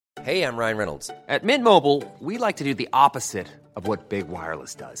Hey, I'm Ryan Reynolds. At Mint Mobile, we like to do the opposite of what Big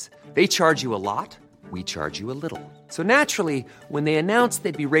Wireless does. They charge you a lot, we charge you a little. So naturally, when they announced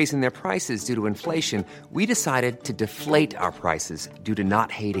they'd be raising their prices due to inflation, we decided to deflate our prices due to not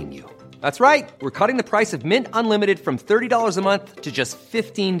hating you. That's right. We're cutting the price of Mint Unlimited from $30 a month to just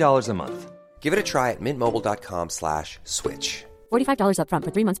 $15 a month. Give it a try at mintmobile.com/switch. $45 up front for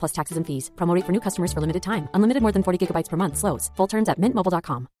 3 months plus taxes and fees. Promo rate for new customers for limited time. Unlimited more than 40 gigabytes per month. Slows full terms at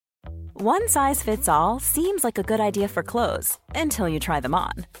mintmobile.com. One size fits all seems like a good idea for clothes until you try them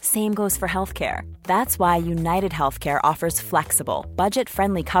on. Same goes for healthcare. That's why United Healthcare offers flexible,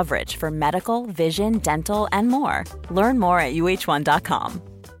 budget-friendly coverage for medical, vision, dental, and more. Learn more at uh1.com.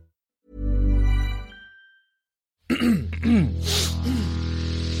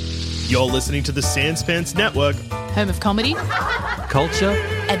 You're listening to the Sanspants Network. Home of comedy, Culture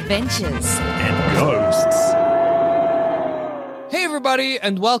adventures, and ghosts. Hey everybody,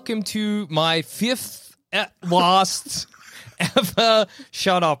 and welcome to my fifth at last ever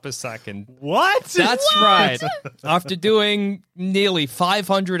Shut Up a Second. What? That's right. After doing nearly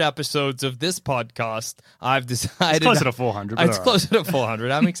 500 episodes of this podcast, I've decided... It's closer to 400. It's closer to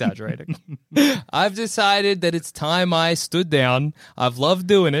 400. I'm exaggerating. I've decided that it's time I stood down. I've loved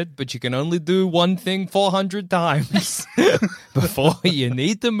doing it, but you can only do one thing 400 times before you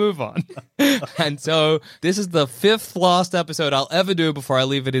need to move on. And so this is the fifth last episode I'll ever do before I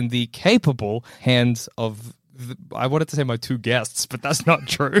leave it in the capable hands of... I wanted to say my two guests, but that's not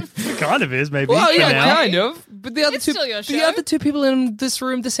true. It kind of is, maybe. Well, yeah, now. kind of. But the other It's two, still your the show. other two people in this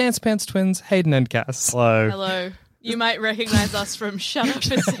room, the Sanspants twins, Hayden and Cass. Hello. Hello. You might recognize us from Shut Up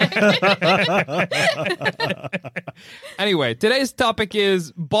a Second. Anyway, today's topic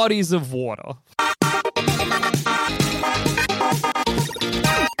is bodies of water.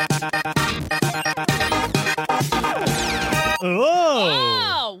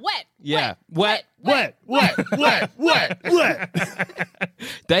 Oh, wet. Yeah, Wet. Wet.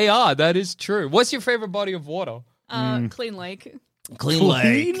 They are. That is true. What's your favorite body of water? Clean lake. Clean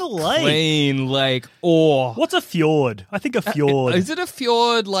lake. Clean lake. Or What's a fjord? I think a fjord. is it a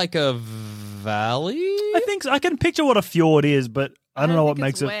fjord like a valley? I think so. I can picture what a fjord is, but I don't know what think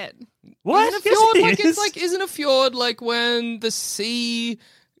makes it's it. wet. What? Isn't a Yes, fjord it like is. it's like isn't a fjord like when the sea?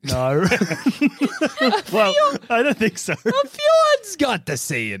 No. Well, I don't think so. A fjord's got the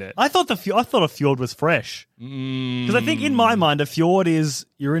sea in it. I thought a fjord was fresh. Because I think in my mind a fjord is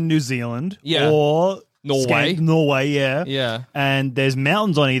you're in New Zealand Yeah. or Norway. Norway, yeah. Yeah. And there's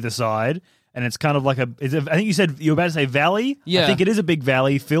mountains on either side, and it's kind of like I think you were about to say valley. Yeah. I think it is a big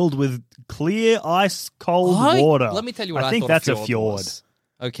valley filled with clear, ice cold water. Let me tell you what I think thought that's a a fjord fjord. was.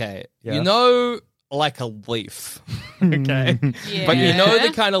 Okay. Yeah. You know, like a leaf. Okay. Yeah. But you know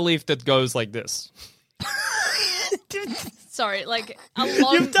the kind of leaf that goes like this. Sorry, like a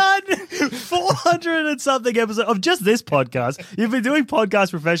long... You've done 400 and something episodes of just this podcast. You've been doing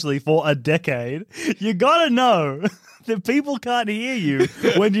podcasts professionally for a decade. You gotta know that people can't hear you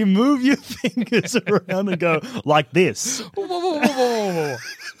when you move your fingers around and go like this. Whoa, whoa, whoa, whoa, whoa, whoa.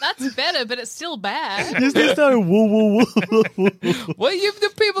 That's better, but it's still bad. Just so woo woo woo. Well,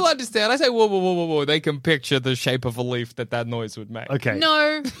 the people understand. I say whoa, whoa, whoa, whoa, whoa. They can picture the shape of a leaf that noise would make. Okay.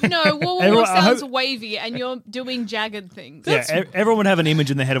 No, whoa, whoa, Everyone- I sounds hope- wavy, and you're doing jagged things. Yeah, everyone would have an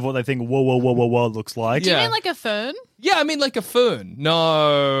image in their head of what they think whoa, whoa, whoa, whoa, whoa looks like. Do you Yeah. mean like a fern? Yeah, I mean like a fern.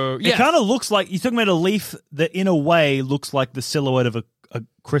 No. It Yeah. kind of looks like, you're talking about a leaf that in a way looks like the silhouette of a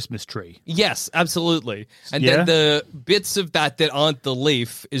Christmas tree. Yes, absolutely. And Yeah? then the bits of that aren't the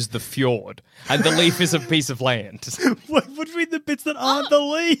leaf is the fjord. And the leaf is a piece of land. What do you mean the bits that aren't the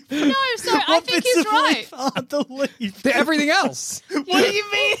leaf? No, sorry, I What think bits he's of right. leaf aren't the leaf? They're everything else. What do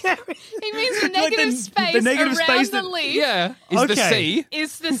you mean? He means the Like negative space the negative around space the that- leaf Yeah. Is the Okay. sea.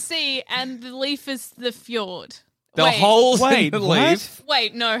 is the sea, and the leaf is the fjord. The Wait, holes Wait, in the what? leaf.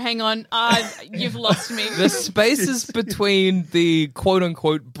 Wait, no, hang on. You've lost me. The spaces between the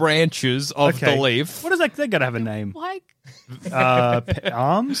quote-unquote branches of Okay. the leaf. What is that? They gotta have a name. Why?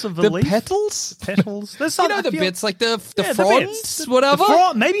 Arms of the, The leaf? petals? Petals? There's You some, know I the feel- bits, like the Yeah, the fronds, bits. whatever?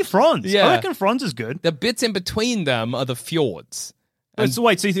 Maybe fronds. Yeah. I reckon fronds is good. The bits in between them are the fjords. So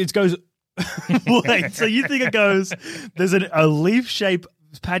wait, so it goes... Wait, so you think it goes... There's a leaf-shaped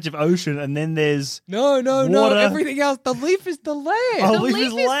patch of ocean, and then there's... No, Water. everything else. The leaf is the land. Oh, The leaf leaf is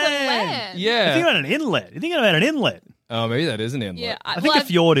is the land. land. You're Yeah. thinking about an inlet. You're thinking about an inlet. Oh, maybe that is an inlet. Yeah, I think a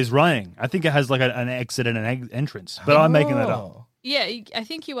fjord is running. I think it has like an exit and an entrance, but I'm making that up. Oh. Yeah, I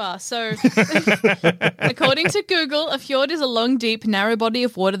think you are. So, according to Google, a fjord is a long, deep, narrow body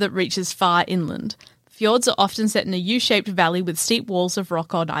of water that reaches far inland. Fjords are often set in a U-shaped valley with steep walls of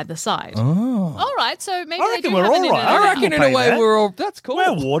rock on either side. Oh. All right, so maybe I they reckon do we're have all an right. internet. I reckon in I'll a pay way that. we're all. That's cool.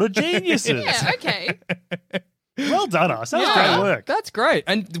 We're water geniuses. Yeah, okay. Well done, us. That was Yeah, great work. That's great.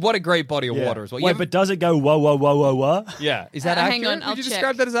 And what a great body of water as well. You Wait, ever- but does it go whoa, whoa, whoa, whoa, whoa? yeah, is that hang accurate? on, I'll Would you check.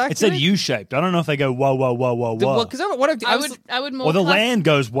 describe that as accurate? It said U-shaped. I don't know if they go whoa, whoa, whoa, whoa, whoa. Well, because what I would more. Or the class- land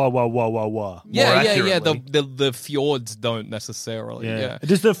goes whoa, whoa, whoa, whoa, whoa. Yeah, more yeah. accurately. The fjords don't necessarily. Yeah.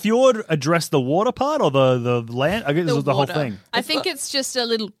 Does the fjord address the water part or the land? I guess this was the whole water. thing. I think it's just a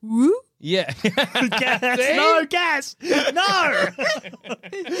little woo. Yeah. Gas. See? No, gas. No.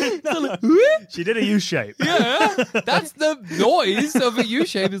 She did a U shape. Yeah, that's the noise of a U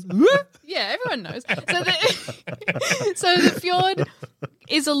shape. Is Yeah, everyone knows. So the fjord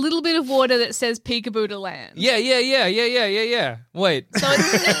is a little bit of water that says peekaboo to land. yeah. Wait, So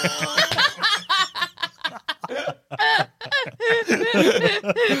it's,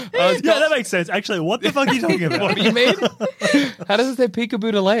 Yeah, that makes sense. Actually, what the fuck are you talking about? what do you mean? How does it say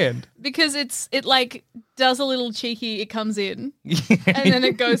peekaboo to land? because it like does a little cheeky, it comes in and then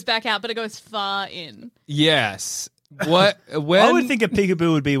it goes back out, but it goes far in. Yes. What? When? I would think a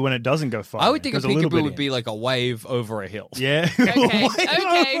peekaboo would be when it doesn't go far. I would think a It goes little peekaboo bit would in. be like a wave over a hill. Yeah. Okay, Wave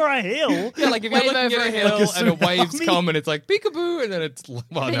okay. over a hill. Yeah, like if you're Wave looking over at a a hill hill. and a Like a waves tsunami. come and it's like peekaboo and then it's well,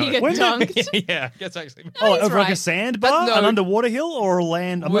 And no. you get When did- dunked. Yeah, that's actually. Oh, he's over like a right. sandbar, no. an underwater hill, or a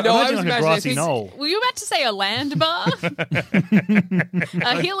land? I'm Well, no, I imagining was like a imagining grassy if it's- knoll. Were you about to say a land bar?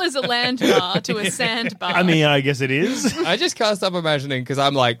 A hill is a land bar to a sand bar. I mean, I guess it is. I just can't stop imagining because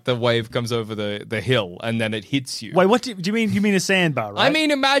I'm like the wave comes over the hill and then it hits you. Wait, what do you mean? You mean a sandbar, right? I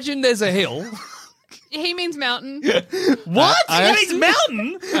mean, imagine there's a hill. he means mountain. what? I- It means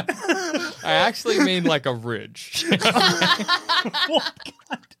mountain. I actually mean like a ridge.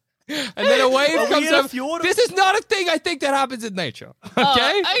 And then a wave Are we comes in a over. fjord? This is not a thing I think that happens in nature. Okay?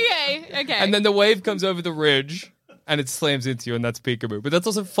 Oh, okay. And then the wave comes over the ridge and it slams into you, and that's peekaboo. But that's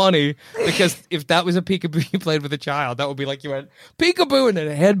also funny because if that was a peekaboo you played with a child, that would be like you went peekaboo and then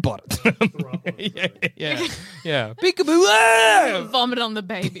a headbutt. yeah. Peekaboo. Ah! Vomit on the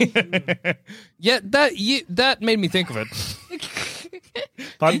baby. Yeah, that made me think of it.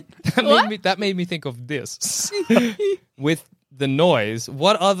 Pardon? That made me think of this. With the noise,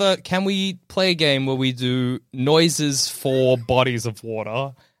 what other can we play a game where we do noises for bodies of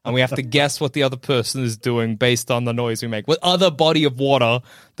water and we have to guess what the other person is doing based on the noise we make? What other body of water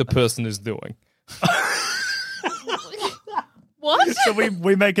the person is doing? What? So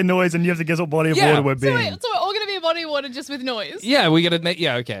we make a noise, and you have to guess what body of Yeah. water we're So, being. wait, so we're all going to be a body of water just with noise? Yeah, we gotta make.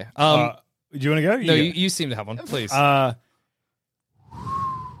 Yeah, okay. Do you want to go? no, You you seem to have one. Please. go.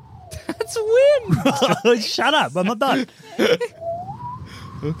 That's a win. Shut up! I'm not done.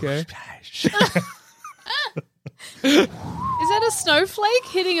 Okay. Is that a snowflake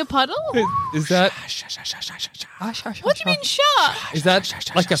hitting a puddle? Is that? What do you mean shut? Is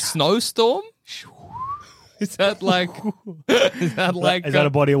that like a snowstorm? Is that like? Is that like? Is that a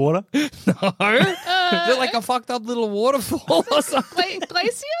body of water? No. Is it like a fucked up little waterfall or something?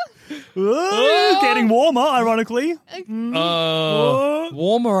 Glacier? Ooh, getting warmer, ironically.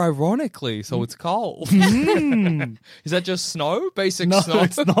 Warmer, ironically, so it's cold. Is that just snow? Basic No, snow?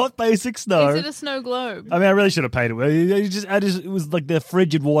 it's not basic snow. Is it a snow globe? I mean, I really should have paid it. It was like the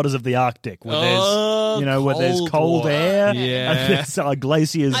frigid waters of the Arctic, where there's, where there's cold water. air, Yeah. and there's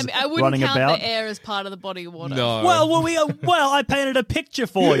glaciers I mean, I wouldn't running count about. the air as part of the body of water. No. Well, I painted a picture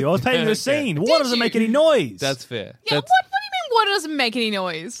for you. I was painting a scene. Water doesn't you? make any noise. That's fair. Yeah, what do you mean water doesn't make any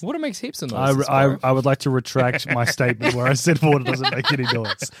noise? Water makes heaps of noise. I would like to retract my statement where I said water doesn't make any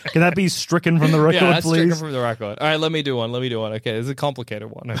noise. Can that be stricken from the record, yeah, that's stricken please? from the record. All right, let me do one. Okay, this is a complicated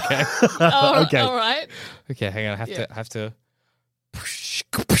one. Okay. Oh, Okay. All right. Okay, hang on. I have to.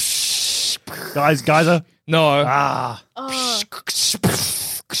 Guys, No.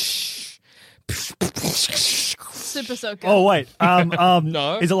 Super soaker. oh wait,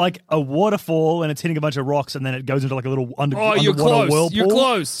 No. Is it like a waterfall and it's hitting a bunch of rocks and then it goes into like a little Oh, you're underwater close. whirlpool? You're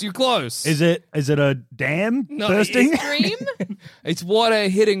close. You're close. Is it a dam No, bursting? Dream? It's water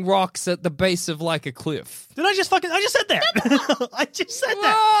hitting rocks at the base of like a cliff. Did I just said that? I just said that.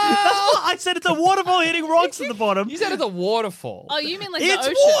 That's what I said. It's a waterfall hitting rocks at the bottom. You said it's a waterfall. Oh, you mean like It's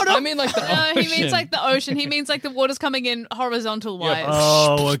the ocean? water. I mean like the No, ocean. he means like the ocean. He means like the water's coming in horizontal wise.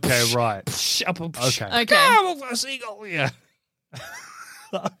 Oh, okay, right. Okay. Okay. Ah, a seagull. Yeah.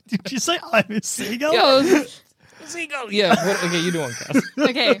 Did you say I'm a seagull? Yeah. Seagull. Yeah. Okay, you do one, Cass.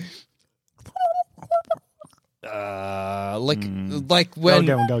 Okay. Like Go when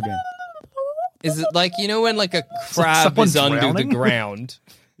again. is it like when like a crab someone is under the drowning. ground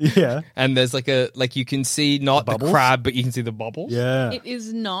Yeah. And there's like you can see not the bubbles? crab, but you can see the bubbles. Yeah. It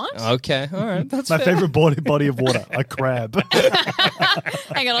is not. Okay, all right, that's My fair. favorite body of water, a crab.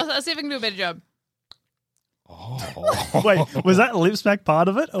 Hang on, I'll see if I can do a better job. Wait, was that lip smack part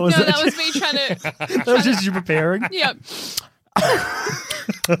of it? Or was No, that that was me trying to. that was just you preparing? Yeah.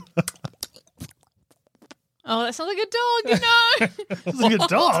 Oh, that sounds like a dog, It's like a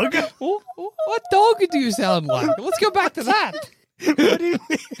dog. What dog do you sound like? Let's go back to that. What do you mean?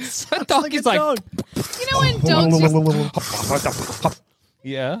 That dog Like is a like, dog. You know when dogs just.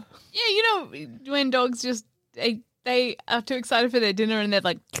 yeah. Yeah, you know when dogs just. They are too excited for their dinner and they're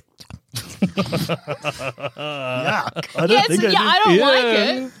like. Yuck. I don't Yeah, think I I don't like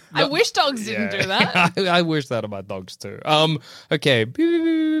it. I wish dogs Yeah. didn't do that. I wish that about dogs too. Okay. Beep, beep,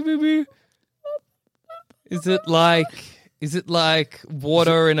 beep, beep, beep. Is it like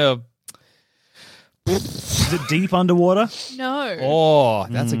water in a? Is it deep underwater? No. Oh,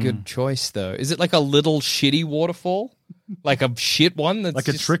 that's a good choice though. Is it like a little shitty waterfall, like a shit one that's Like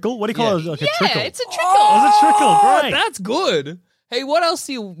a just- trickle? What do you call it? Like a Yeah, trickle? it's a trickle. Oh, it's a trickle. Great. That's good. Hey, what else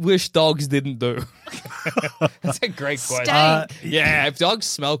do you wish dogs didn't do? That's a great question. Stank. Yeah, if dogs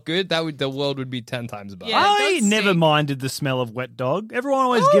smelled good, the world would be 10 times better. Yeah. I dogs never stink. minded the smell of wet dog. Everyone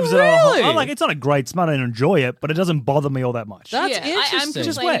always Oh, gives it really? I'm like, it's not a great smell. I don't enjoy it, but it doesn't bother me all that much. That's I'm interesting.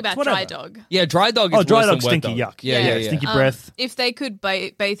 complaining wet, about whatever. dry dog. Yeah, dry dog is Oh, dry worse than dog, wet stinky, dog. yuck. Yeah. Stinky breath. If they could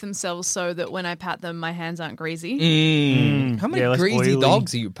bathe themselves so that when I pat them, my hands aren't greasy. How many less greasy oily.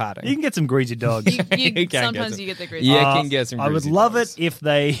 dogs are you patting? You can get some greasy dogs. You, You can get sometimes some. you get the greasy. Yeah, can get some I would greasy love dogs. it if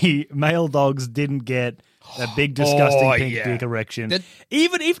they male dogs didn't get a big disgusting Oh, pink yeah. dick erection. That-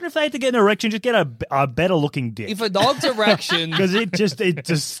 even if they had to get an erection, just get a better looking dick. If a dog's erection, Because it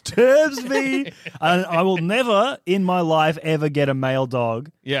disturbs me, and I will never in my life ever get a male dog.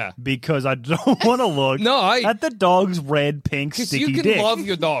 yeah, Because I don't want to look at the dog's red, pink, because sticky you can dick. love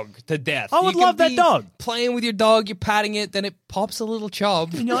your dog to death. I would You can love that be dog. Playing with your dog, you're patting it, then it pops a little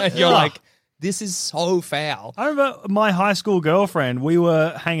chub, and you're like, you're "Ugh." like, "This is so foul." I remember my high school girlfriend, we were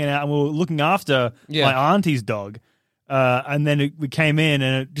hanging out and we were looking after Yeah. my auntie's dog. And then we came in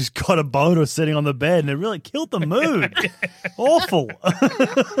and it just got a boner sitting on the bed and it really killed the mood. Awful.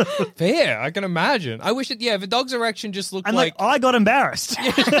 Fair, I can imagine. I wish it. Yeah, if a dog's erection just looked And like I got embarrassed.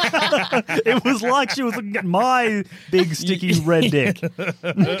 It was like she was looking at my big sticky red dick.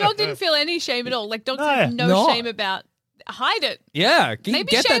 The dog didn't feel any shame at all. Like dogs No. have no No. shame about. Hide it. yeah, can you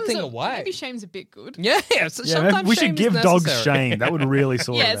Maybe get that shame's thing a- away? Maybe shame's a bit good. Yeah, so Yeah, sometimes we shame should is give dogs necessary. shame. That would really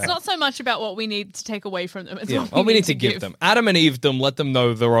sort Yeah, it it's out. not so much about what we need to take away from them. It's Yeah, what all we need to give them. Adam and Eve them, let them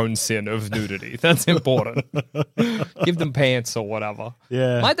know their own sin of nudity. That's important. Give them pants or whatever.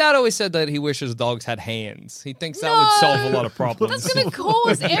 Yeah. My dad always said that he wishes dogs had hands. He thinks that would solve a lot of problems. That's going to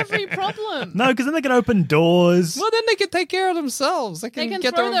cause every problem. No, because then they can open doors. Well, then they can take care of themselves. They They can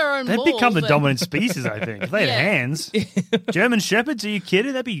get throw their own They'd balls. become the and- dominant species, I think. If they had Yeah. hands. German Shepherds, are you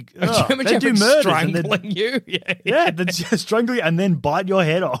kidding? That'd be. German they'd do Shepherd murders. And strangling you. Yeah. yeah, they'd just strangle you and then bite your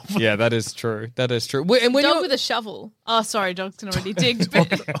head off. Yeah, that is true. That is true. And when Dog you with a shovel. Oh, sorry, dogs can already dig.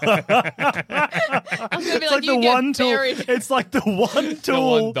 But I was going to be It's like, like you the get one tool. buried. It's like the one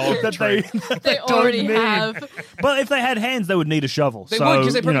tool dog that they, trick. that They don't already need. have. But if they had hands, they would need a shovel. they so, would,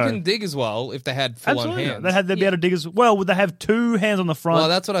 because they you probably know, couldn't dig as well if they had full-on Absolutely. hands. They'd be able to dig as well. Would they have two hands on the front? Well,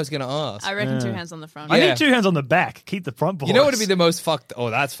 that's what I was going to ask. I reckon 2 hands on the front. I Yeah. need two hands on the back. Keep the front. You know what would boys. be the most fucked? Oh,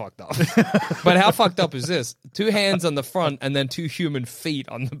 that's fucked up. But how fucked up is this? 2 hands on the front and then 2 human feet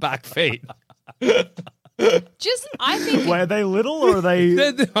on the back feet. Just, I think Wait, are they little or are they?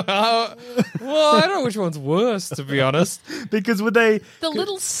 Well, I don't know which one's worse, to be honest. Because would they? the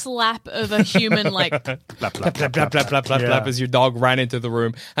little slap of a human, like, Plap, plap, plap, plap, plap, plap, Yeah. plap, as your dog ran into the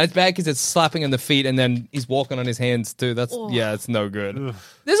room. And it's bad because it's slapping on the feet and then he's walking on his hands too. That's, yeah, it's no good.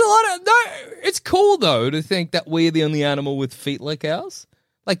 There's a lot of, no, it's cool though to think that we're the only animal with feet like ours.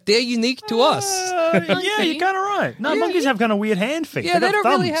 Like, they're unique to us. Yeah, you're kind of right. No, monkeys have kind of weird hand feet. Yeah, they got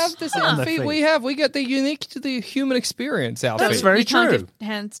don't really thumbs have the on same their feet we have. We get the unique to the human experience, our That's feet. very you can't true. give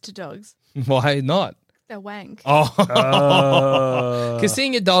hands to dogs. Why not? They're wank. Oh, Uh, because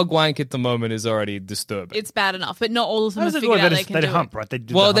seeing a dog wank at the moment is already disturbing. It's bad enough, but not all of them How have does it figured work? out They they can do hump, it. right? They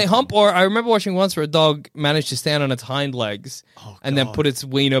do Well, the they hump, or I remember watching once where a dog managed to stand on its hind legs and then put its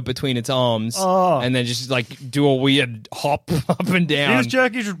wiener between its arms and then just like do a weird hop up and He down. was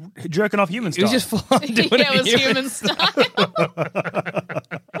jerking off human It was stuff. just fun doing Yeah, it was human. human style.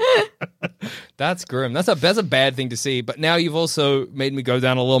 That's grim. That's a bad thing to see. But now you've also made me go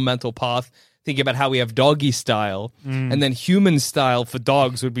down a little mental path thinking about how we have doggy style, and then human style for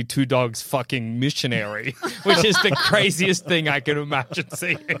dogs would be two dogs fucking missionary, which is the craziest thing I can imagine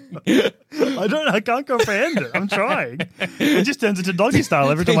seeing. I can't comprehend it. I'm trying. It just turns into doggy style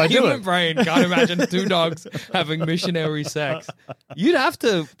every time I do Human it. brain can't imagine two dogs having missionary sex. You'd have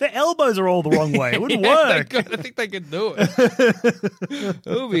to. Their elbows are all the wrong way. It wouldn't Yeah, work. I think they could do it.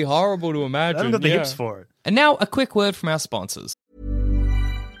 It would be horrible to imagine. I haven't got the yeah. hips for it. And now a quick word from our sponsors.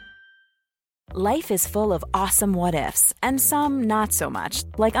 Life is full of awesome what ifs, and some not so much,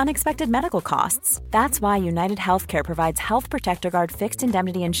 like unexpected medical costs. That's why United Healthcare provides Health Protector Guard fixed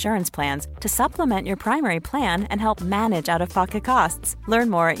indemnity insurance plans to supplement your primary plan and help manage out of pocket costs. Learn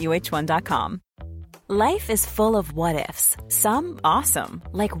more at uh1.com. Life is full of what ifs, some awesome,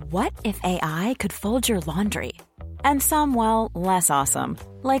 like what if AI could fold your laundry? And some, well, less awesome,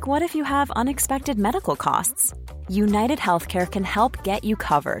 like what if you have unexpected medical costs? United Healthcare can help get you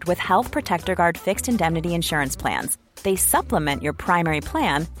covered with Health Protector Guard fixed indemnity insurance plans. They supplement your primary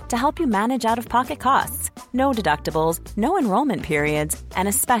plan to help you manage out-of-pocket costs. No deductibles, no enrollment periods, and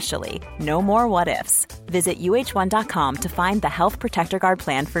especially no more what-ifs. Visit uh1.com to find the Health Protector Guard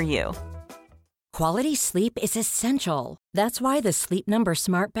plan for you. Quality sleep is essential. That's why the Sleep Number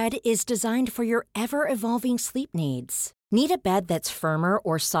Smart Bed is designed for your ever-evolving sleep needs. Need a bed that's firmer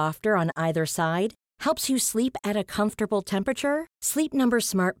or softer on either side? Helps you sleep at a comfortable temperature? Sleep Number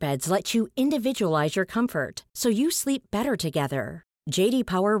Smart Beds let you individualize your comfort, so you sleep better together. J.D.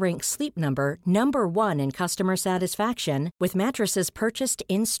 Power ranks Sleep Number number 1 in customer satisfaction with mattresses purchased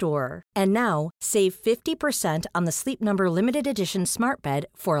in-store. And now, save 50% on the Sleep Number Limited Edition Smart Bed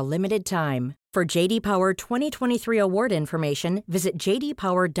for a limited time. For J.D. Power 2023 award information, visit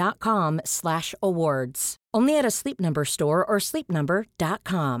jdpower.com/awards. Only at a Sleep Number store or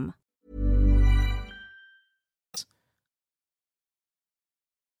sleepnumber.com.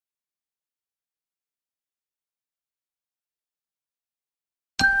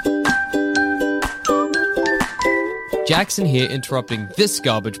 Jackson here, interrupting this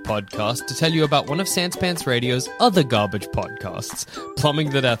garbage podcast to tell you about one of Sanspants Radio's other garbage podcasts,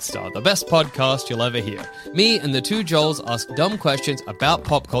 Plumbing the Death Star, the best podcast you'll ever hear. Me and the two Joels ask dumb questions about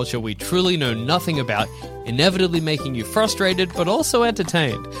pop culture we truly know nothing about, inevitably making you frustrated but also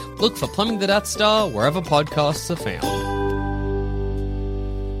entertained. Look for Plumbing the Death Star wherever podcasts are found.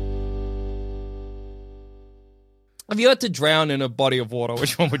 If you had to drown in a body of water,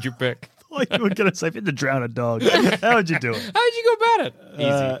 which one would you pick? Like you were going to say, if you had to drown a dog, how would you do it? How would you go about it?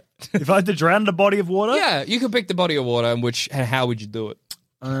 Easy. If I had to drown in a body of water? Yeah, you could pick the body of water and how would you do it?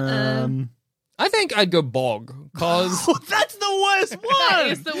 I think I'd go bog, cause That's the worst one! That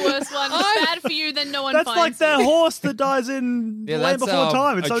is the worst one. It's bad for you, then no one That's finds like that you. horse that dies in Yeah, Land that's, Before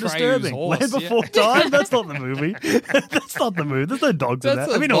Time. It's so Atreyu's disturbing. horse, Land yeah. Before Time? That's not the movie. That's not the movie. There's no dogs in that's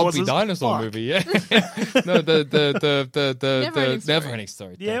that. a I mean, bumpy horses. dinosaur Fuck. movie. Yeah, no, the Never-ending story. Never-ending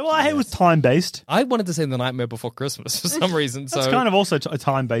Story. Yeah, Thank well, I you, hate it was yes. time-based. I wanted to say The Nightmare Before Christmas for some reason. That's so kind of also a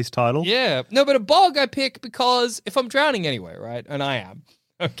time-based title. yeah, no, but a bog I pick because if I'm drowning anyway, right, and I am,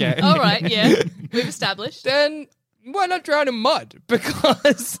 okay, All right, yeah. We've established. then why not drown in mud?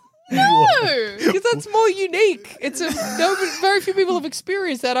 Because. No! Because that's more unique. Very few people have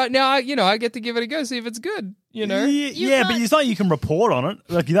experienced that. I get to give it a go, see if it's good. You know, Yeah, but it's not you can report on it.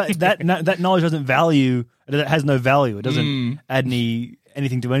 Like that knowledge doesn't value. It has no value. It doesn't add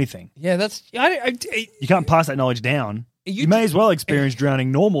anything to anything. yeah, that's. You can't pass that knowledge down. You may as well experience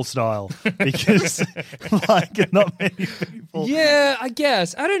drowning normal style because, like, not many people Yeah, I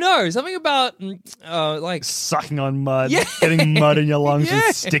guess. I don't know. Something about like sucking on mud, Yeah. getting mud in your lungs Yeah.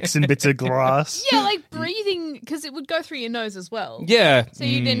 and sticks and bits of grass. Yeah, like breathing, because it would go through your nose as well. yeah, So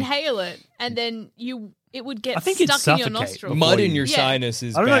you'd inhale it, and then it would get I think it'd stuck in your suffocate. nostril. mud in you- your Yeah. sinus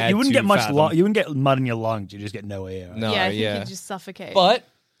is I don't know. bad You wouldn't to get much. fathom. You wouldn't get mud in your lungs. You just get no air. No, yeah, I think yeah. you'd just suffocate. But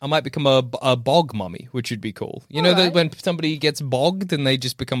I might become a bog mummy, which would be cool. You know that Alright. when somebody gets bogged and they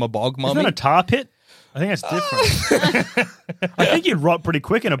just become a bog Isn't mummy. that a tar pit? I think that's different. I think you'd rot pretty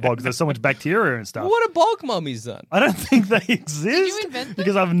quick in a bog because there's so much bacteria and stuff. What are bog mummies then? I don't think they exist invent them?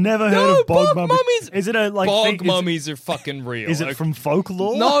 because I've never heard No, of bog bog mummies. mummies- Is it a like Bog thing- mummies are fucking real. Is it Like, from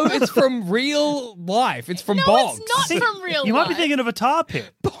folklore? No, it's from real life. It's from no, bogs. it's not from real You might be life. thinking of a tar pit.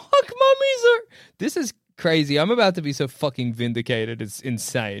 Bog mummies are. This is crazy. I'm about to be so fucking vindicated. It's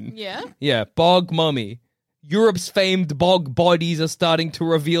insane. Yeah? Yeah, bog mummy. Europe's famed bog bodies are starting to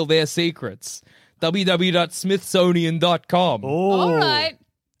reveal their secrets. www.smithsonian.com. Oh, All right.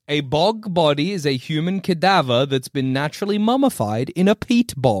 A bog body is a human cadaver that's been naturally mummified in a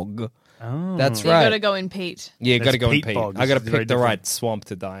peat bog. That's So you right. got to go in peat. Yeah, got to That's go in peat peat. bogs. I got to It's very pick the different. right swamp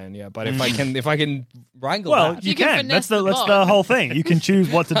to die in. Yeah, but if I can wrangle Well, that, you can can. finesse That's the the bog. whole thing. You can choose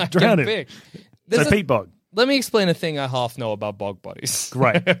what to I drown can in. pick. So There's a- peat bog. Let me explain a thing I half know about bog bodies.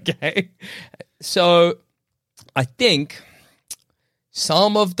 Right. Okay. So I think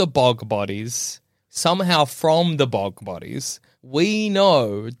some of the bog bodies, somehow from the bog bodies, we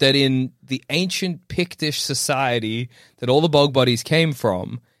know that in the ancient Pictish society that all the bog bodies came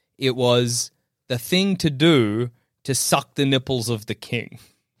from, it was the thing to do to suck the nipples of the king.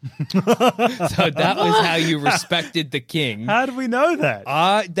 So that was how you respected the king. How do we know that?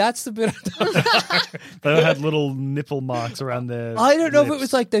 That's the bit They all had little nipple marks around their I don't know if it lips.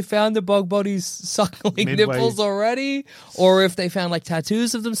 was like they found the bog bodies suckling Midway. nipples already, or if they found like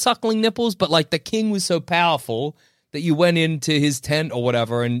tattoos of them suckling nipples, but like the king was so powerful that you went into his tent or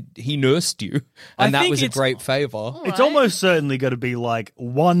whatever and he nursed you. I And that think was a it's- great favor. It's almost certainly going to be like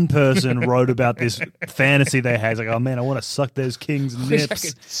one person wrote about this fantasy they had. It's like, oh man, I want to suck those kings' Wish I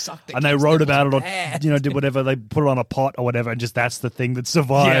nips. could suck the And they king's wrote nipples about it, or bad. did whatever. They put it on a pot or whatever, and just that's the thing that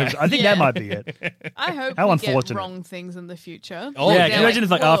survived. Yeah. I think Yeah. that might be it. I hope How we unfortunate. get wrong things in the future. Oh, Yeah, yeah. can you imagine if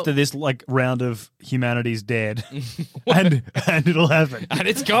like whoa. after this like round of humanity's dead, and it'll happen, And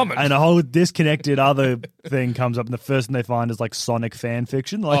it's coming. and a whole disconnected other thing comes up, and the first thing they find is like Sonic fan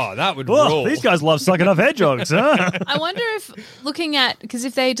fiction. Like, Oh, that would "Oh, rule." these guys love sucking off hedgehogs, huh? I wonder if looking at, because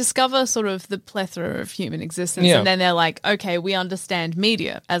if they discover sort of the plethora of human existence Yeah. and then they're like, okay, we understand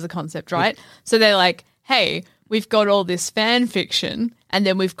media as a concept, right? So they're like, hey, we've got all this fan fiction and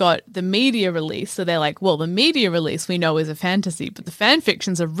then we've got the media release. So they're like, well, the media release we know is a fantasy, but the fan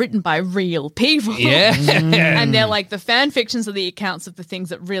fictions are written by real people. Yeah. And they're like, the fan fictions are the accounts of the things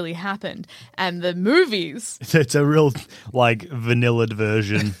that really happened. And the movies, It's a real like vanillaed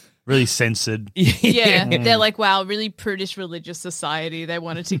version, really censored. yeah, they're like, wow, really prudish religious society. They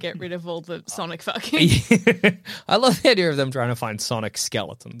wanted to get rid of all the Sonic fucking. I love the idea of them trying to find Sonic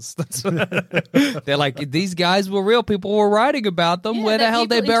skeletons. They're like, these guys were real. People were writing about them. Yeah, Where the that hell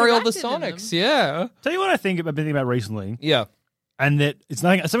they people bury all the interacted in them. Sonics? Yeah. Tell you what I've been thinking about recently, Yeah. and that it's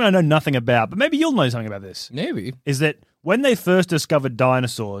something I know nothing about, but maybe you'll know something about this. Maybe. Is that when they first discovered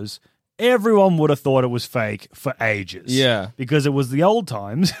dinosaurs, everyone would have thought it was fake for ages. Yeah. Because it was the old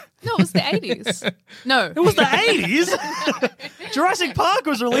times. No, it was the 80s. No. It was the 80s. Jurassic Park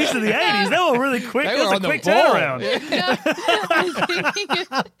was released in the 80s. They were really quick. They That was were a on the quick ball. turnaround.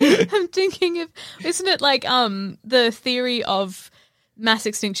 I'm thinking of, isn't it like the theory of mass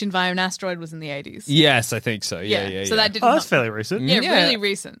extinction via an asteroid was in the 80s? Yes, I think so. Yeah. So that didn't Oh, that's happen. fairly recent. Yeah, Yeah. really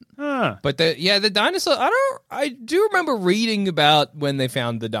recent. Ah. But the dinosaur, I do remember reading about when they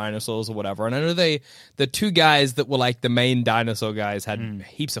found the dinosaurs or whatever. And I know the two guys that were like the main dinosaur guys had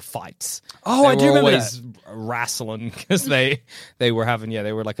heaps of fights. Oh, They I do were remember always wrestling because they were having,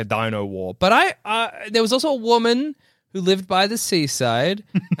 they were like a dino war. But there was also a woman who lived by the seaside,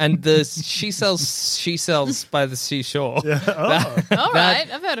 and she sells by the seashore. All right,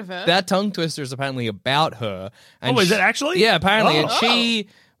 I've heard of her. That tongue twister is apparently about her. And Oh, is it actually? Yeah, apparently. Oh. And she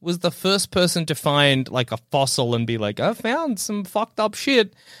was the first person to find like a fossil and be like, I found some fucked up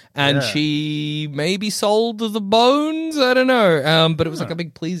shit. And Yeah. she maybe sold the bones. I don't know. But it was like a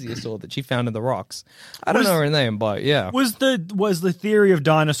big plesiosaur that she found in the rocks. I don't know her name, but yeah. Was the theory of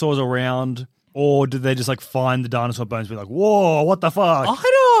dinosaurs around, or did they just like find the dinosaur bones and be like, whoa, what the fuck? I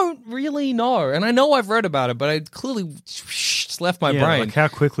don't really know. And I know I've read about it, but I clearly just left my Yeah, brain. like how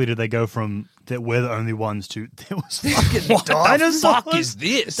quickly did they go from that we're the only ones to there was fucking What the dinosaurs? fuck is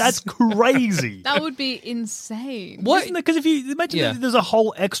this? That's crazy. That would be insane. What? Because if you imagine Yeah. that there's a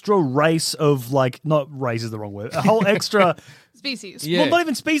whole extra race of like, not race is the wrong word, a whole extra, Species. Yeah. well, not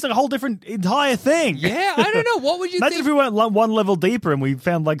even species, like a whole different entire thing. Yeah, I don't know. What would you Imagine think? if we went one level deeper and we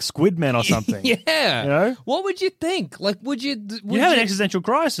found like squid men or something. Yeah. You know? What would you think? Like, would you? You have an existential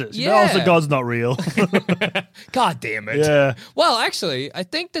crisis. Yeah. Oh, so God's not real. God damn it. Yeah. Well, actually, I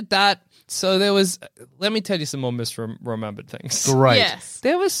think that. So there was. Let me tell you some more misremembered things. Great. Yes.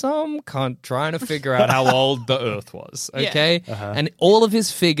 There was some cunt trying to figure out how old the Earth was, Yeah. okay? And all of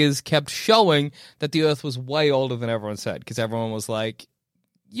his figures kept showing that the Earth was way older than everyone said, because everyone was like,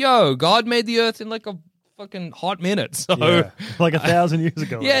 yo, God made the Earth in like a fucking hot minute. So, Yeah. Like 1,000 years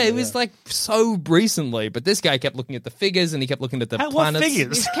ago. yeah, it was like so recently. But this guy kept looking at the figures and he kept looking at the What planets.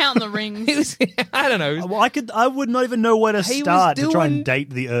 figures? He's counting the rings. He was, I don't know, Well, I would not even know where to He was start to try doing- and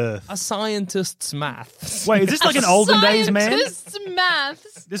date the Earth. a scientist's maths. Wait, is this like an olden days man? Scientists'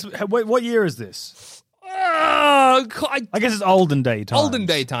 maths. This what year is this? Oh, God. I guess it's olden day times. Olden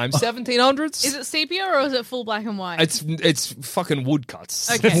day time, 1700s. Is it sepia or is it full black and white? It's fucking woodcuts.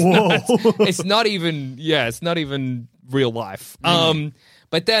 Okay. Whoa. It's not even it's not even real life.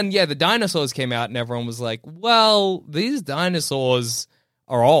 But then, the dinosaurs came out and everyone was like, well, these dinosaurs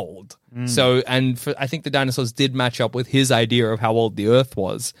are old. So, I think the dinosaurs did match up with his idea of how old the Earth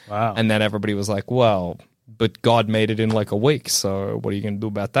was. Wow. And then everybody was like, well, but God made it in like a week, so what are you going to do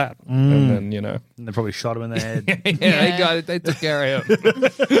about that? And then, And they probably shot him in the head. they got it. They took care of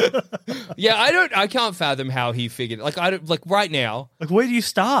him. I can't fathom how he figured it. Like right now, Like, where do you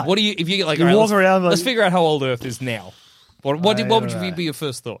start? what do you, if you get like, You all right, walk around like- let's figure out how old Earth is now. What would be your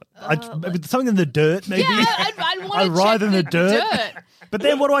first thought? Maybe something in the dirt, maybe? Yeah, I'd want I'd to rather check than the dirt. But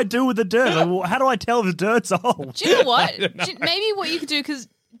then what do I do with the dirt? Like, well, how do I tell if the dirt's old? Do you know what? Maybe what you could do, because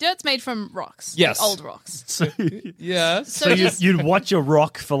dirt's made from rocks. Yes. Like old rocks. Yeah. So So just, you'd watch a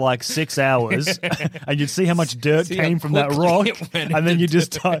rock for like 6 hours, and you'd see how much dirt See how came from that quickly rock, it went and then you into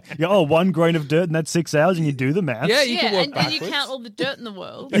just one grain of dirt in that 6 hours, and you do the math. Yeah, you can work and you backwards. count all the dirt in the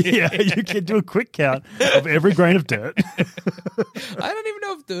world. Yeah, you can do a quick count of every grain of dirt. I don't even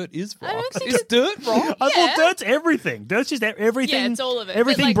know if dirt is I don't rocks. think Is it- dirt rock? I Yeah. thought dirt's everything. Dirt's just everything. Yeah, it's all of it. But,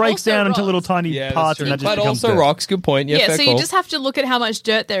 Everything like, breaks also down into rocks. little tiny Yeah, parts, that's true. and that just But becomes also dirt. rocks. Good point. Yeah, fair So call. you just have to look at how much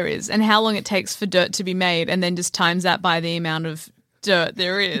dirt there is and how long it takes for dirt to be made, and then just times that by the amount of dirt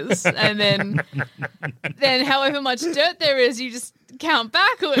there is, and then however much dirt there is, you just count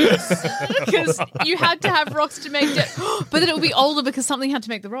backwards because you had to have rocks to make dirt. But then it would be older because something had to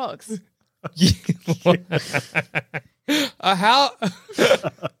make the rocks.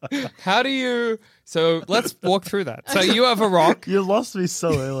 How do you? So let's walk through that. So you have a rock. You lost me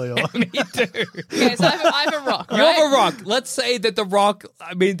so early on. Me too. Okay, so I have a rock, right? You have a rock. Let's say that the rock.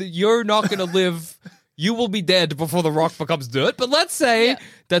 I mean, that you're not going to live. You will be dead before the rock becomes dirt. But let's say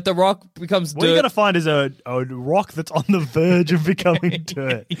that the rock becomes What you're dirt. going to find is a rock that's on the verge of becoming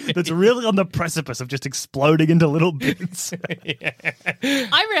dirt. That's really on the precipice of just exploding into little bits.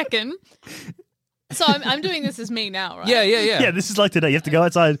 I reckon. So I'm doing this as me now, right? Yeah. Yeah, this is like today. You have to go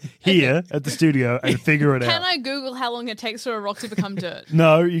outside here at the studio and figure it Can out. I Google how long it takes for a rock to become dirt?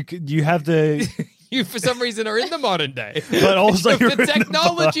 No, you have to, You, for some reason, are in the modern day. but also Of you're the in the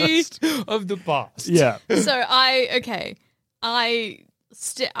technology past. of the past. Yeah. So I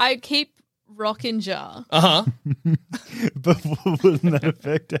keep rock in jar. But wouldn't that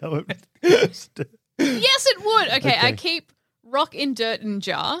affect how it becomes dirt? Yes, it would. Okay, I keep rock in dirt in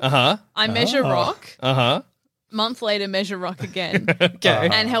jar. I measure rock. Month later, measure rock again. Okay.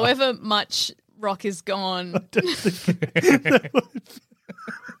 And however much rock is gone,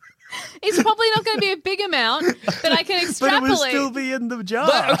 it's probably not going to be a big amount, but I can But it extrapolate. would still be in the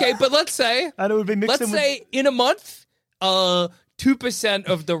jar. But let's say And it would be mixed let's in say in a month, 2%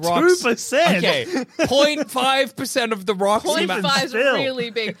 of the rocks. 2%? Okay, 0.5% of the rocks. 0.5 is still. really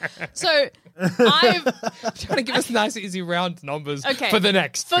big. So I've Trying to give us nice, easy, round numbers Okay. for the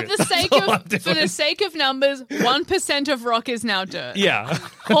next. for bit. the That's sake all I'm of doing. numbers, 1% of rock is now dirt. Yeah.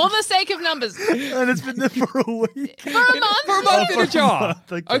 For the sake of numbers, for and it's been there for a week. a month. For a month Oh, in for a a jar.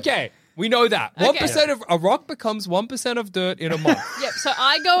 month, okay. Okay, we know that. 1% of a rock becomes 1% of dirt in a month. Yep. So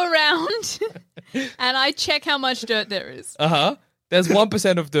I go around and I check how much dirt there is There's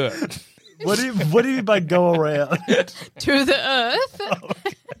 1% of dirt. What do you mean by go around? to the earth.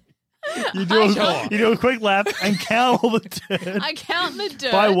 You do a quick lap and count all the dirt I count the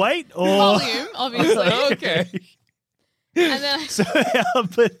dirt by weight or volume, obviously, Okay. and then so how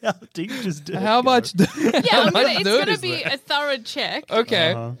deep does dirt? How much? yeah, much it's dirt gonna is be there? a thorough check.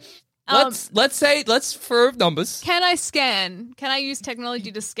 Okay. Let's for numbers. Can I scan? Can I use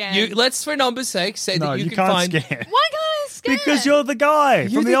technology to scan? Let's for numbers' sake say No, that you, you can can't find. scan. Why can't I scan? Because you're the guy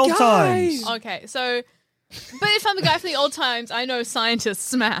from the the old guy. times. Okay, so, but if I'm the guy from the old times, I know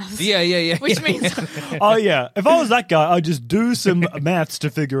scientists' math. Yeah. Which means Oh yeah, if I was that guy, I'd just do some maths to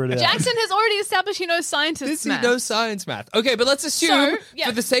figure it out. Jackson has already established he knows scientists' This is math. no science math. Okay, but let's assume, So, yeah.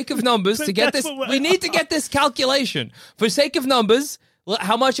 for the sake of numbers, to get That's this, what we need to get this calculation. For sake of numbers,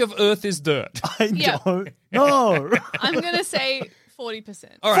 how much of Earth is dirt? I Yeah. don't know. I'm gonna say 40%.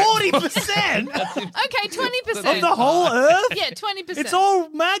 All right. 40% Okay, 20%. of the whole Earth. Yeah, 20%. It's all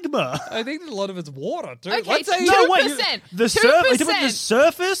magma. I think a lot of it's water too. Okay, Let's say No, wait. 2%. The 2%.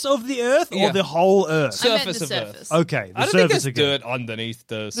 surface of the Earth or Yeah. the whole Earth? I meant the surface of surface. Earth. Okay, the I don't think surface there's again. dirt underneath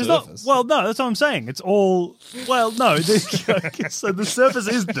the There's not, surface. well, no, that's what I'm saying. It's all, well, no. So the surface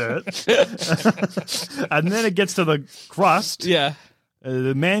is dirt. And then it gets to the crust. yeah.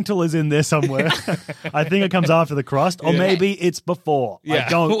 The mantle is in there somewhere. I think it comes after the crust, or Yeah. maybe it's before. Yeah. I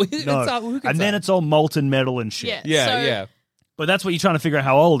don't It's know. not- who can And then say? it's all molten metal and shit. Yeah. Yeah, so, yeah. But that's what you're trying to figure out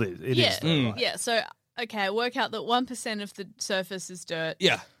how old it is. Yeah, Mm. yeah. So, okay, I work out that 1% of the surface is dirt.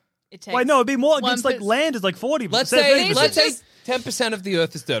 Yeah. It takes Wait, no, it'd be more. It's like 1%. land is like 40%. Let's say 30%. 10% of the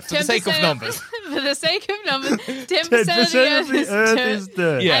Earth is dirt for the sake of 10% numbers. For the sake of numbers, 10% 10% of the Earth is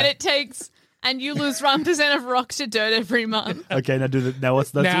dirt. Yeah. And it takes, and you lose 1% of rock to dirt every month. Okay, now do the. Now what's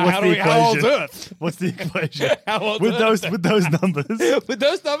the Now, equation? how old's Earth? What's the equation? How old's with Earth? those numbers? With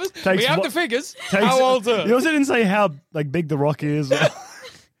those numbers, we Takes have what- the figures. Takes- How old's Earth? You also didn't say how like big the rock is.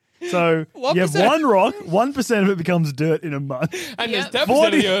 So you have 1%. one rock, 1% of it becomes dirt in a month. And Yep. there's 10%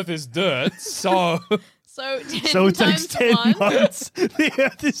 40 of the Earth is dirt, so... So 10 So it takes times 10 1. months. The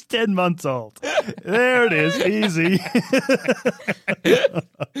Earth is 10 months old. There it is, easy.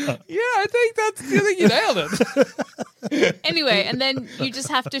 Yeah, I think you nailed it. Anyway, and then you just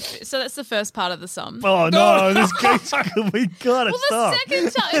have to. So that's the first part of the sum. Oh no, this game's we gotta Well, stop.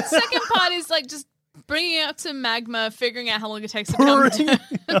 the second part is like just bringing it up to magma, figuring out how long it takes to become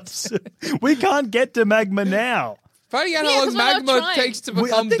dirt. We can't get to magma now. Finding out Yeah, how 'cause long we're not magma trying. takes to I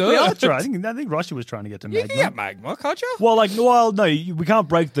become think we are dirt. trying. I think Russia was trying to get to You magma. can get magma, can't you? Well, no, we can't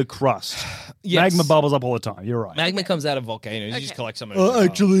break the crust. Yes. Magma bubbles up all the time. You're right. Magma comes out of volcanoes. You just Okay. collect some of it.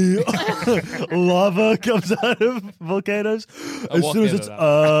 Actually, lava comes out of volcanoes. As soon as volcano, it's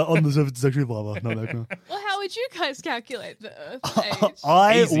on the surface, it's actually lava, not magma. Well, how would you guys calculate the Earth's age?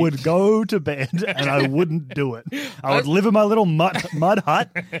 I Easy. would go to bed and I wouldn't do it. I would live in my little mud hut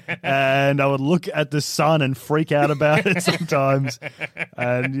and I would look at the sun and freak out about it sometimes.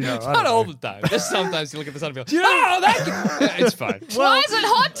 And, you know, I Not don't all know. the time. Just sometimes you look at the sun and be like, you know- oh, that... It's fine. Why is it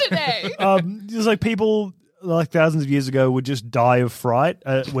hot today? Just like people like thousands of years ago would just die of fright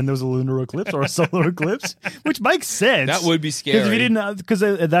when there was a lunar eclipse or a solar eclipse, which makes sense. That would be Because if you scary. didn't, because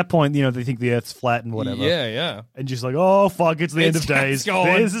at that point, you know, they think the Earth's flat and whatever. Yeah, yeah. And just like, oh fuck, it's the end of It's days.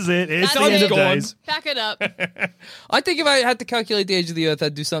 gone. This is it. It's That's the end it. of Gone. days. Back it up. I think if I had to calculate the age of the Earth,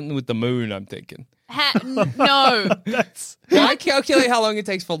 I'd do something with the moon, I'm thinking. No. That's I calculate how long it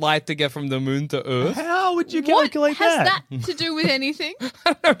takes for light to get from the moon to Earth. how would you What calculate has that to do with anything?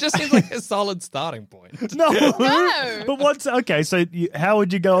 It just seems like a solid starting point. No. No. But what's okay? So how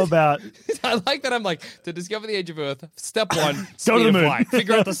would you go about? I like that I'm like, to discover the age of Earth, step one, Go to speed the of moon. light.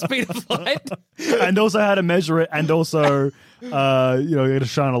 Figure out the speed of light. And also how to measure it, and also, you know, you're going to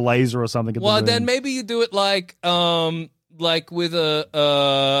shine a laser or something. At Well, the moon. then maybe you do it like with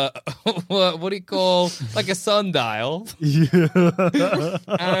a what do you call like a sundial and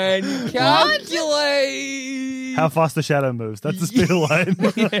calculate How fast the shadow moves. That's the speed of light.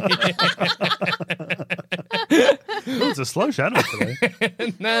 Ooh, it's a slow shadow today.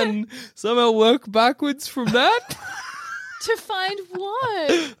 and then somehow work backwards from that. To find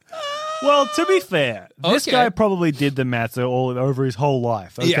what? Well, to be fair, this Okay. guy probably did the maths all over his whole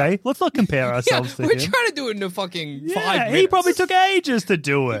life. Okay, Yeah. let's not compare ourselves to we're him. trying to do it in a fucking 5 Yeah, minutes. he probably took ages to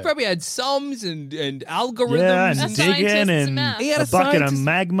do it. Probably had sums and algorithms. Yeah, and That's digging scientists and and math. He had a a bucket of scientist-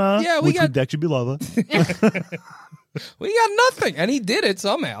 magma, Yeah, we which got- would actually be lava. We got nothing, and he did it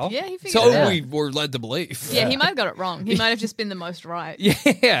somehow. Yeah, he figured So it out. we were led to believe. Yeah, he might have got it wrong. He might have just been the most right. Yeah,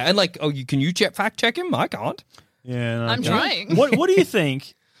 and like, can you fact check him? I can't. Yeah, no, I'm okay. trying. What do you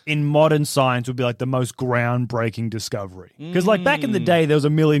think in modern science would be like the most groundbreaking discovery? Because like back in the day, there was a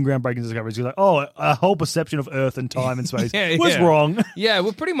million groundbreaking discoveries. You're like, oh, a whole perception of Earth and time and space Yeah, was yeah. wrong. Yeah,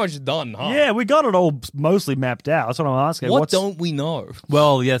 we're pretty much done, huh? Yeah, we got it all mostly mapped out. That's what I'm asking. What What's- don't we know?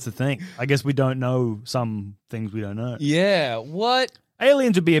 Well, yeah, that's the thing. I guess we don't know some things we don't know. Yeah, what?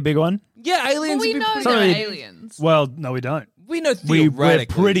 Aliens would be a big one. Yeah, Well, aliens. we would be know pretty- there are Somebody- aliens. Well, no, we don't. We know We're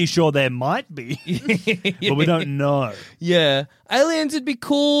theoretically. pretty sure there might be, but we don't know. Yeah, aliens would be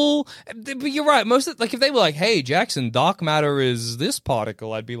cool. But you're right. Most of, like if they were like, "Hey, Jackson, dark matter is this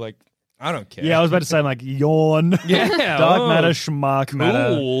particle," I'd be like, "I don't care." Yeah, I was about to say like yawn. Yeah, Dark oh, matter, schmark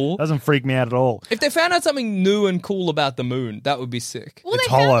matter. cool. Doesn't freak me out at all. If they found out something new and cool about the moon, that would be sick. Well, It's they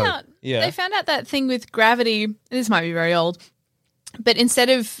found hollow. out. Yeah. They found out that thing with gravity. And this might be very old, but instead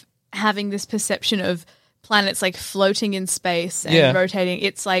of having this perception of planets like floating in space and Yeah. rotating,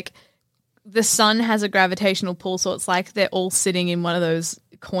 it's like the sun has a gravitational pull, so it's like they're all sitting in one of those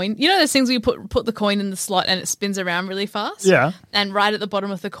coin. You know those things where you put the coin in the slot and it spins around really fast. Yeah. And right at the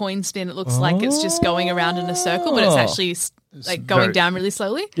bottom of the coin spin, it looks like it's just going around in a circle, but it's actually like going very- down really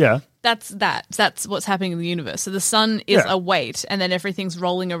slowly. Yeah. That's what's happening in the universe. So the sun is Yeah. a weight, and then everything's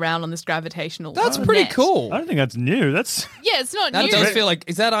rolling around on this gravitational. That's pretty net. cool. I don't think that's new. That's Yeah, it's not That new. does feel like,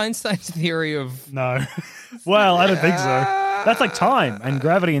 is that Einstein's theory of? no. Well, I don't think so. That's like time and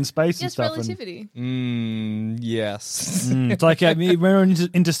gravity and space and Yes, stuff. relativity. Yes. It's like remember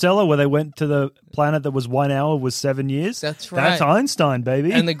Interstellar where they went to the planet that was 1 hour was 7 years. That's right. That's Einstein,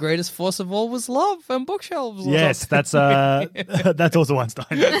 baby. And the greatest force of all was love and bookshelves. or yes, something. that's also Einstein.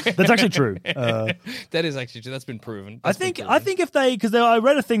 That's actually true. That is actually true. That's been proven. I think if they, because I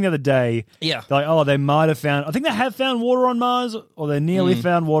read a thing the other day. Yeah. Like, oh, they might have found. I think they have found water on Mars, or they nearly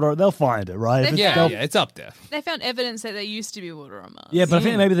found water. They'll find it, right? If Yeah, they'll- it's up there. They found evidence that there used to be water on Mars. Yeah, but I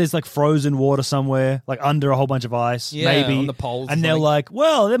think maybe there's like frozen water somewhere, like under a whole bunch of ice, Yeah, maybe on the poles or And they're something. like,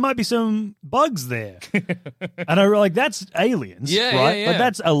 well, there might be some bugs there, and I like that's aliens, Yeah, right? yeah, But yeah.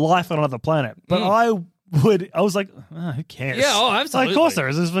 that's a life on another planet. But I was like, oh, who cares? Yeah, oh, Like, absolutely. of course there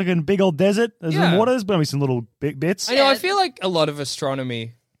is. There's fucking big old desert. There's some Yeah. water. There's probably some little big bits. I know. I feel like a lot of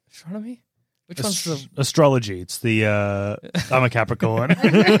astronomy. Which one's the? Astrology. It's the I'm a Capricorn.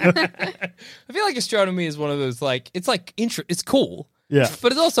 I feel like astronomy is one of those like it's like it's cool. Yeah.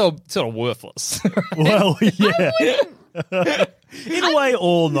 But it's also sort of worthless. Well, yeah. In a way,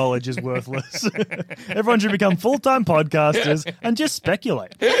 all knowledge is worthless. Everyone should become full-time podcasters and just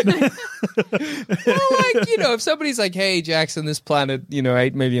speculate. Well, like, if somebody's like, hey, Jackson, this planet,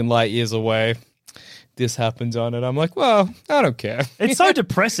 8 million light years away, this happens on it. I'm like, well, I don't care. It's so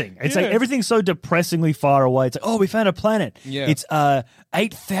depressing. It's like everything's so depressingly far away. It's like, oh, we found a planet. Yeah. It's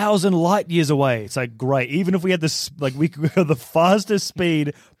 8,000 light years away. It's like, great. Even if we had this, like, we could go the fastest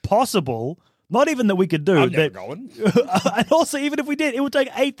speed possible. Not even that we could do. I'm never that- going. And also, even if we did, it would take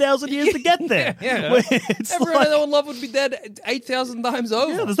 8,000 years to get there. Yeah. Where it's Everyone like, I know in love would be dead 8,000 times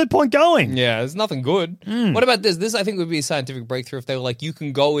over. yeah, there's no point going. Yeah, there's nothing good. What about this? This, I think, would be a scientific breakthrough if they were like, you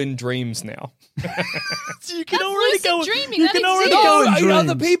can go in dreams now. You can That's already lucid go. dreaming. You That can already exists. go in in dreams.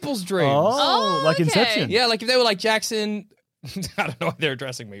 other people's dreams. Oh, like okay. Inception. Yeah, like if they were like, Jackson, I don't know why they're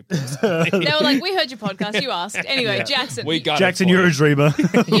addressing me. They were like, we heard your podcast. You asked. Anyway, Jackson. We got Jackson, it for you're a you. dreamer.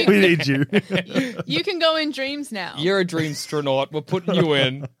 We need you. You can go in dreams now. You're a dream astronaut. We're putting you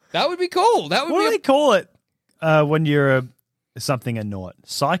in. That would be cool. That would What do be they call it when you're something a naught?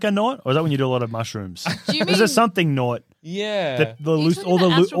 Psychonaut? Or is that when you do a lot of mushrooms? Do you Is there mean- something naught? yeah. That the Are you loose, talking all the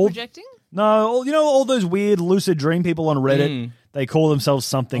about lu- astral all, projecting? no, all those weird lucid dream people on Reddit. They call themselves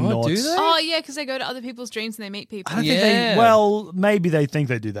something Oh, naughts. do they? Oh, yeah, because they go to other people's dreams and they meet people. I don't think Yeah. they. Well, maybe they think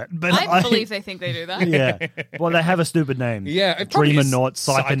they do that, but I believe they think they do that. Yeah. Well, they have a stupid name. Yeah. It probably is Dreamonaut,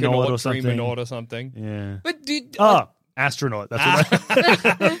 Psychonaut, or something. Dreamonaut or something. Yeah. But dude, Oh, astronaut. That's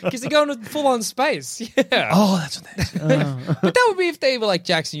what. because they're going to full on space. Yeah. Oh, that's what that is. But that would be if they were like,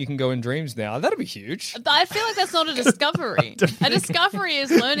 Jackson, you can go in dreams now. That'd be huge. But I feel like that's not a discovery. A discovery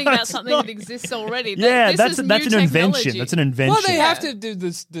is learning about something that exists already. Yeah, This that's is an new invention. technology. That's an invention. Well, they have to do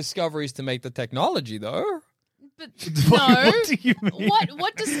this discoveries to make the technology, though. But What- no. what do you mean?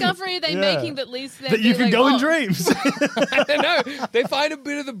 What discovery are they Yeah. making that leads to them That you being can like, go in oh, dreams. I don't know. They find a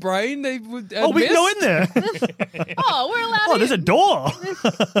bit of the brain. They would. Oh, we can go in there. Oh, we're allowed Oh, in. there's a door.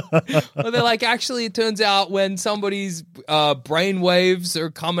 Well, they're like, actually, it turns out when somebody's brain waves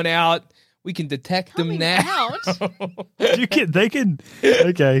are coming out, we can detect them Coming now. out. You can. They can.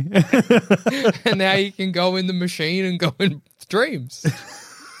 Okay. And now you can go in the machine and go in dreams.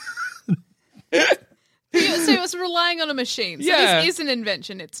 So it's relying on a machine. So Yeah. this is an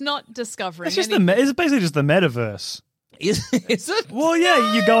invention. It's not discovering. It's just anything. it's basically just the metaverse. Is it? Well,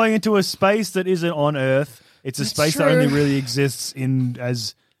 yeah, you're going into a space that isn't on Earth. It's a space that true. only really exists in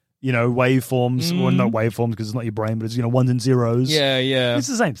as waveforms, or not waveforms because it's not your brain, but it's ones and zeros. Yeah, yeah. It's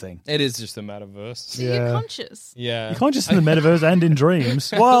the same thing. It is just a metaverse. So you're conscious. Yeah. You're conscious in the metaverse and in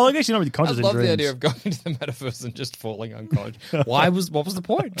dreams. Well, I guess you're not really I conscious in love dreams. the idea of going to the metaverse and just falling unconscious. What was the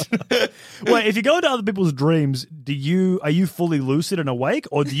point? Well, if you go into other people's dreams, are you fully lucid and awake,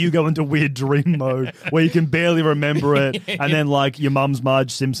 or do you go into weird dream mode where you can barely remember it, and then like your mum's Marge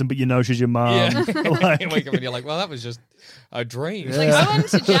Simpson, but you know she's your mum? Yeah. Like- You wake up and you're like, well, that was just a dream. Like, I went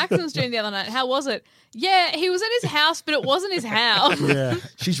to Jackson's dream the other night. How was it? Yeah, he was at his house, but it wasn't his house. yeah.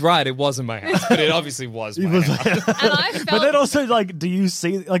 She's right. It wasn't my house, but it obviously was my was house. And I felt But then also, like, do you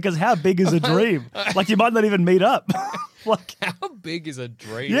see, like, 'cause how big is a dream? Like, you might not even meet up. Like, How big is a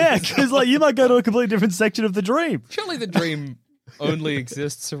dream? yeah, because, like, you might go to a completely different section of the dream. Surely the dream only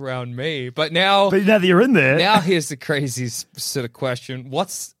exists around me. But now, But now that you're in there, now here's the crazy sort of question: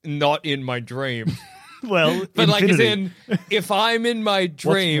 what's not in my dream? well, But like, as infinity. in, if I'm in my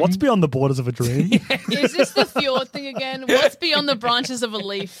dream, What's beyond the borders of a dream? is this the fjord thing again? What's beyond the branches of a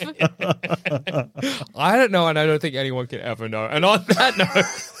leaf? I don't know, and I don't think anyone can ever know. And on that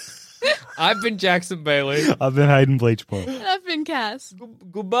note, I've been Jackson Bailey. I've been Hayden Bleachmore. And I've been Cass.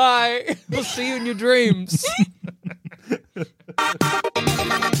 Goodbye. We'll see you in your dreams.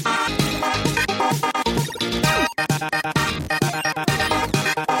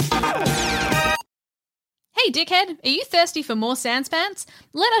 Hey, dickhead. ahead? Are you thirsty for more Sanspants?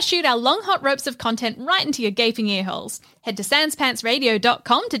 Let us shoot our long hot ropes of content right into your gaping ear holes. Head to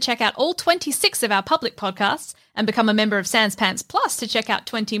sanspantsradio.com to check out all 26 of our public podcasts and become a member of Sanspants Plus to check out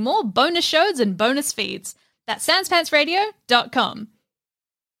 20 more bonus shows and bonus feeds. That's sanspantsradio.com.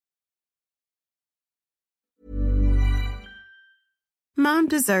 Mom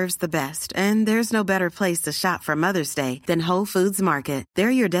deserves the best, and there's no better place to shop for Mother's Day than Whole Foods Market. They're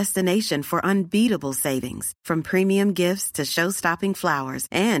your destination for unbeatable savings, from premium gifts to show-stopping flowers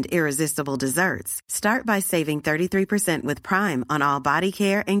and irresistible desserts. Start by saving 33% with Prime on all body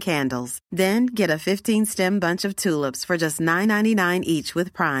care and candles. Then get a 15-stem bunch of tulips for just $9.99 each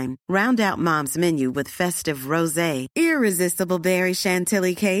with Prime. Round out Mom's menu with festive rosé, irresistible berry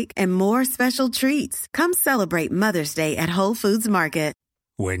chantilly cake, and more special treats. Come celebrate Mother's Day at Whole Foods Market.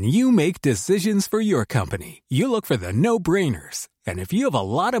 When you make decisions for your company, you look for the no-brainers. And if you have a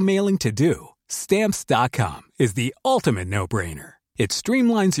lot of mailing to do, Stamps.com is the ultimate no-brainer. It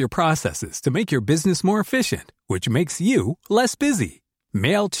streamlines your processes to make your business more efficient, which makes you less busy.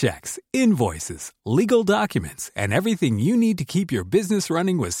 Mail checks, invoices, legal documents, and everything you need to keep your business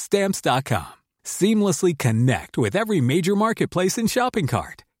running with Stamps.com. Seamlessly connect with every major marketplace and shopping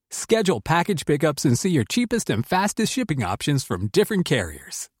cart. Schedule package pickups and see your cheapest and fastest shipping options from different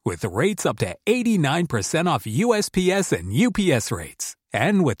carriers, with rates up to 89% off USPS and UPS rates.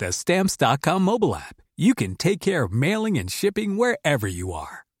 And with the Stamps.com mobile app, you can take care of mailing and shipping wherever you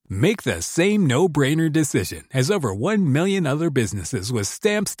are. Make the same no-brainer decision as over 1 million other businesses with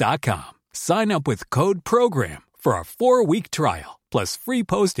Stamps.com. Sign up with code PROGRAM for a 4-week trial, plus free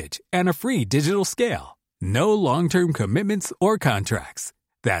postage and a free digital scale. No long-term commitments or contracts.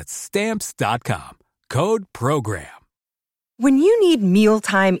 That's Stamps.com. Code PROGRAM. When you need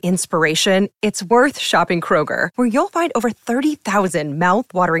mealtime inspiration, it's worth shopping Kroger, where you'll find over 30,000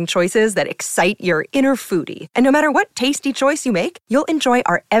 mouth-watering choices that excite your inner foodie. And no matter what tasty choice you make, you'll enjoy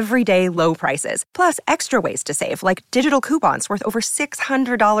our everyday low prices, plus extra ways to save, like digital coupons worth over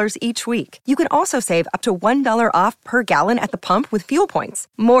 $600 each week. You can also save up to $1 off per gallon at the pump with fuel points.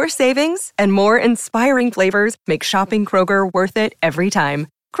 More savings and more inspiring flavors make shopping Kroger worth it every time.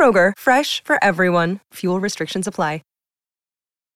 Kroger, fresh for everyone. Fuel restrictions apply.